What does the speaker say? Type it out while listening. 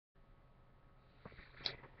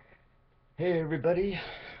Hey everybody,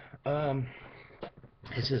 um,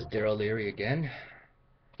 this is Darryl Learie again,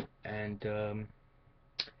 and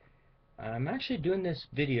I'm actually doing this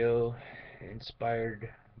video inspired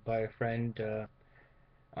by a friend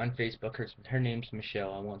on Facebook. Her name's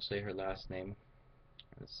Michelle. I won't say her last name.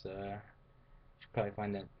 She'll probably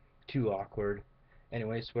find that too awkward.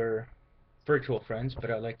 Anyways, we're virtual friends, but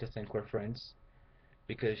I like to think we're friends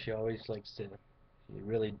because she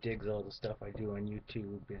really digs all the stuff I do on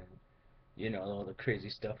YouTube and all the crazy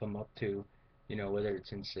stuff I'm up to, whether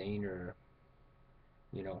it's insane or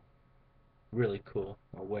you know really cool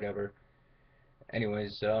or whatever.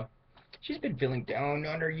 Anyways, she's been feeling down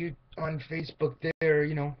on on Facebook there,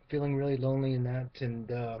 feeling really lonely and that,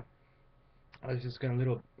 and I was just gonna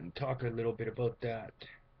talk a little bit about that.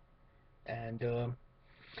 And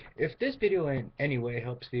if this video in any way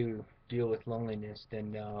helps you deal with loneliness,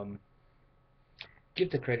 then give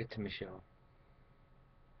the credit to Michelle.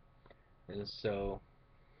 So,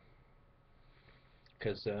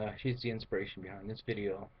 because she's the inspiration behind this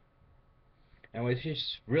video, and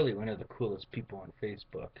she's really one of the coolest people on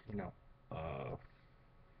Facebook. Uh,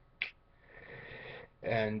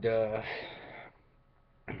 and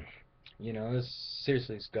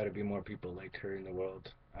seriously, it's got to be more people like her in the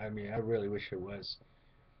world. I mean, I really wish it was,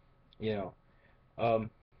 you know. Um,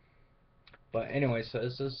 but anyway, so I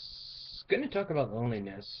was just going to talk about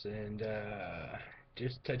loneliness and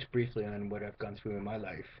just touch briefly on what I've gone through in my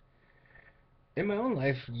life. In my own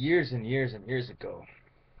life, years and years and years ago,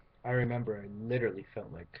 I remember I literally felt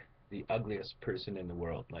like the ugliest person in the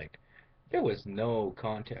world. Like, there was no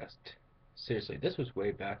contest. Seriously, this was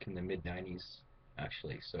way back in the mid 90s,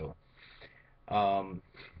 actually. So, um,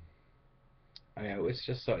 I mean, it was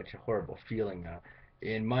just such a horrible feeling.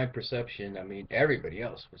 In my perception, I mean, everybody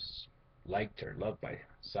else was liked or loved by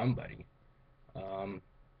somebody, um,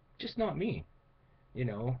 just not me, you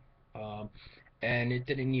know. Um, and it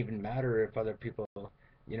didn't even matter if other people,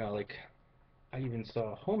 like I even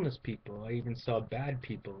saw homeless people, I even saw bad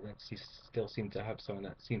people that still seem to have someone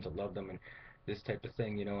that seemed to love them and this type of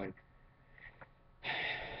thing,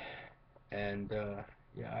 and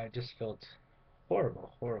yeah, I just felt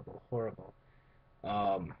horrible, horrible, horrible.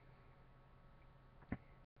 Um,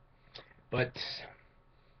 but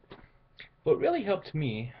what really helped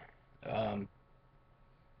me um,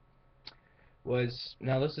 was,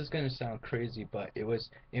 now this is going to sound crazy, but it was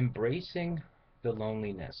embracing the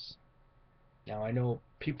loneliness. Now I know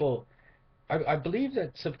people, I believe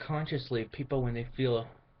that subconsciously people when they feel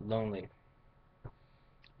lonely,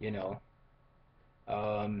 you know,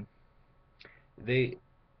 um, they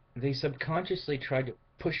they subconsciously try to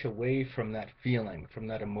push away from that feeling, from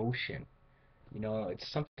that emotion.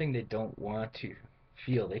 It's something they don't want to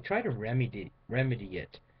feel. They try to remedy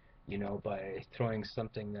it, by throwing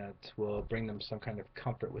something that will bring them some kind of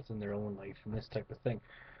comfort within their own life and this type of thing.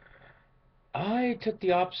 I took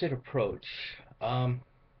the opposite approach. Um,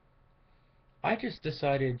 I just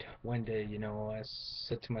decided one day, I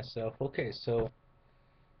said to myself, okay, so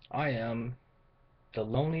I am the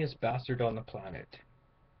loneliest bastard on the planet,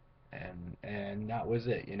 and that was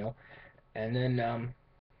it. And then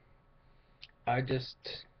I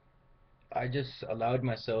just I just allowed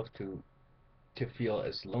myself to feel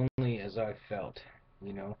as lonely as I felt,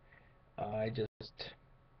 you know. I just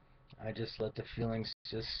I just let the feelings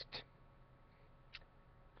just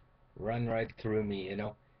run right through me.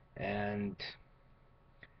 And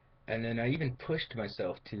and then I even pushed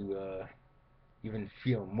myself to even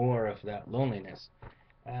feel more of that loneliness.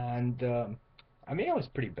 And I mean, it was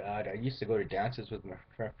pretty bad. I used to go to dances with my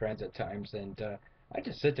friends at times, and I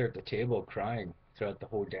just sit there at the table crying throughout the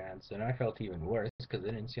whole dance, and I felt even worse because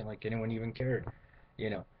it didn't seem like anyone even cared, you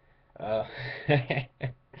know. Uh,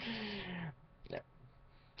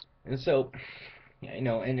 and so, yeah,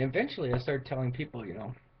 and eventually I started telling people,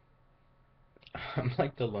 I'm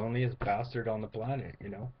like the loneliest bastard on the planet.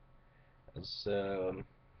 It's, and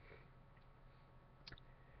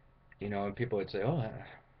people would say,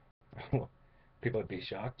 oh, people would be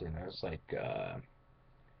shocked, and I was like,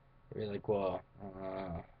 really like, well,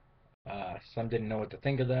 some didn't know what to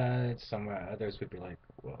think of that. Some others would be like,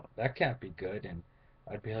 well, that can't be good, and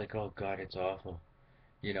I'd be like, oh God, it's awful,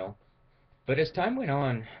 you know. But as time went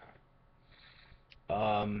on,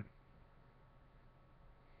 um,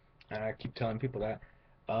 and I keep telling people that,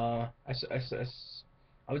 I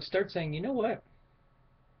would start saying, you know what?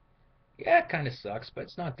 Yeah, it kind of sucks, but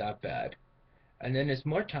it's not that bad. And then as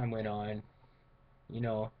more time went on, you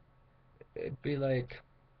know, it'd be like,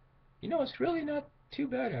 it's really not too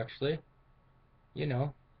bad actually. You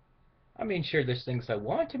know, I mean, sure, there's things I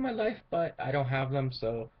want in my life, but I don't have them,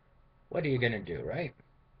 so what are you gonna do, right?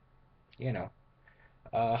 You know.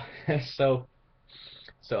 Uh, so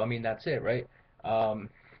I mean that's it, right? Um,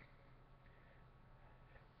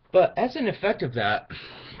 but as an effect of that,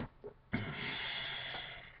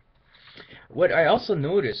 what I also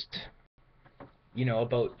noticed,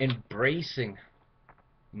 about embracing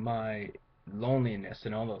my loneliness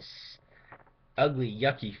and all those ugly,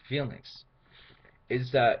 yucky feelings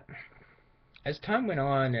is that as time went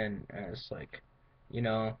on and as like,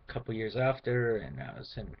 a couple years after, and I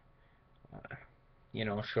was in,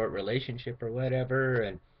 short relationship or whatever,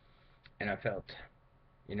 and I felt,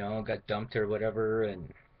 got dumped or whatever,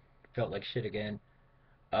 and felt like shit again.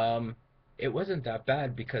 Um, it wasn't that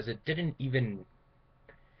bad because it didn't even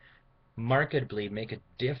markedly make a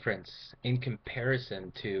difference in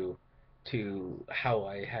comparison to how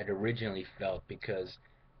I had originally felt because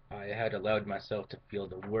I had allowed myself to feel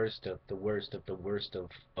the worst of the worst of the worst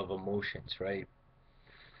of emotions, right?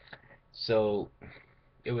 So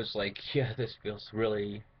it was like, yeah, this feels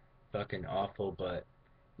really fucking awful, but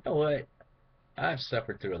you know what? I've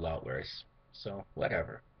suffered through a lot worse. So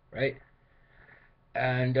whatever, right?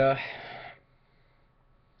 And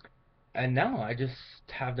and now I just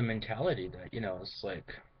have the mentality that, it's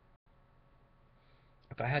like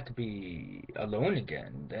if I had to be alone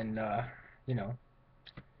again, then you know,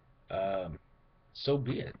 um so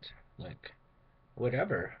be it. Like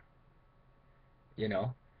whatever, you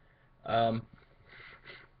know. Um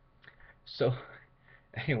so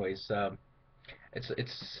anyways,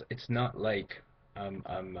 it's not like I'm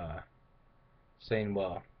saying,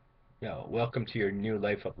 well, welcome to your new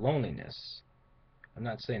life of loneliness. I'm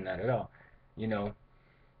not saying that at all. You know,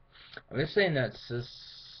 I'm just saying that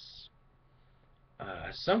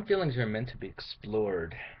some feelings are meant to be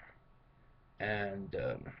explored and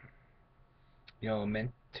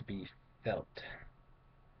meant to be felt.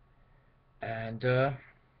 And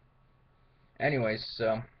anyways,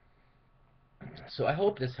 so I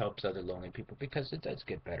hope this helps other lonely people because it does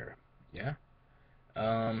get better. Yeah.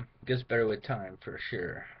 Gets better with time for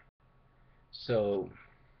sure. So,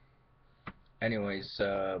 anyways,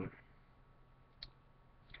 I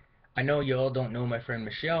know y'all don't know my friend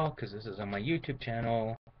Michelle because this is on my YouTube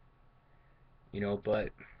channel, but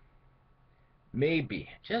maybe,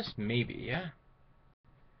 just maybe, yeah,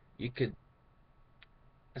 you could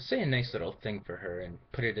say a nice little thing for her and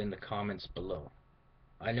put it in the comments below.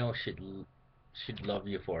 I know she'd love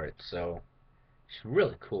you for it. So she's a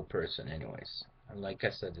really cool person, anyways. And like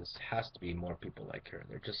I said, there has to be more people like her.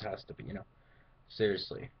 There just has to be,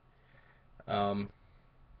 seriously. Um,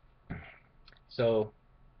 so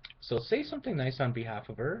say something nice on behalf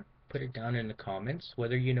of her. Put it down in the comments,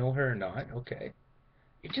 whether you know her or not. Okay,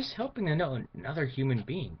 you're just helping another human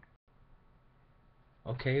being.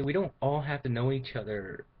 Okay, we don't all have to know each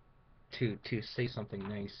other to say something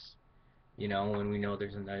nice. When we know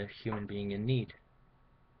there's another human being in need.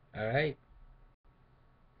 All right.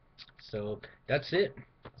 So that's it.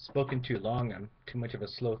 Spoken too long. I'm too much of a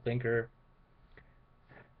slow thinker.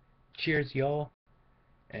 Cheers, y'all.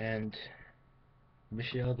 And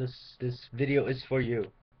Michelle, this video is for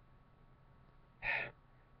you.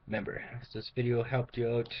 Remember, if this video helped you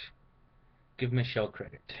out, give Michelle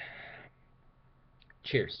credit.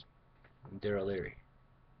 Cheers. I'm Darryl Learie.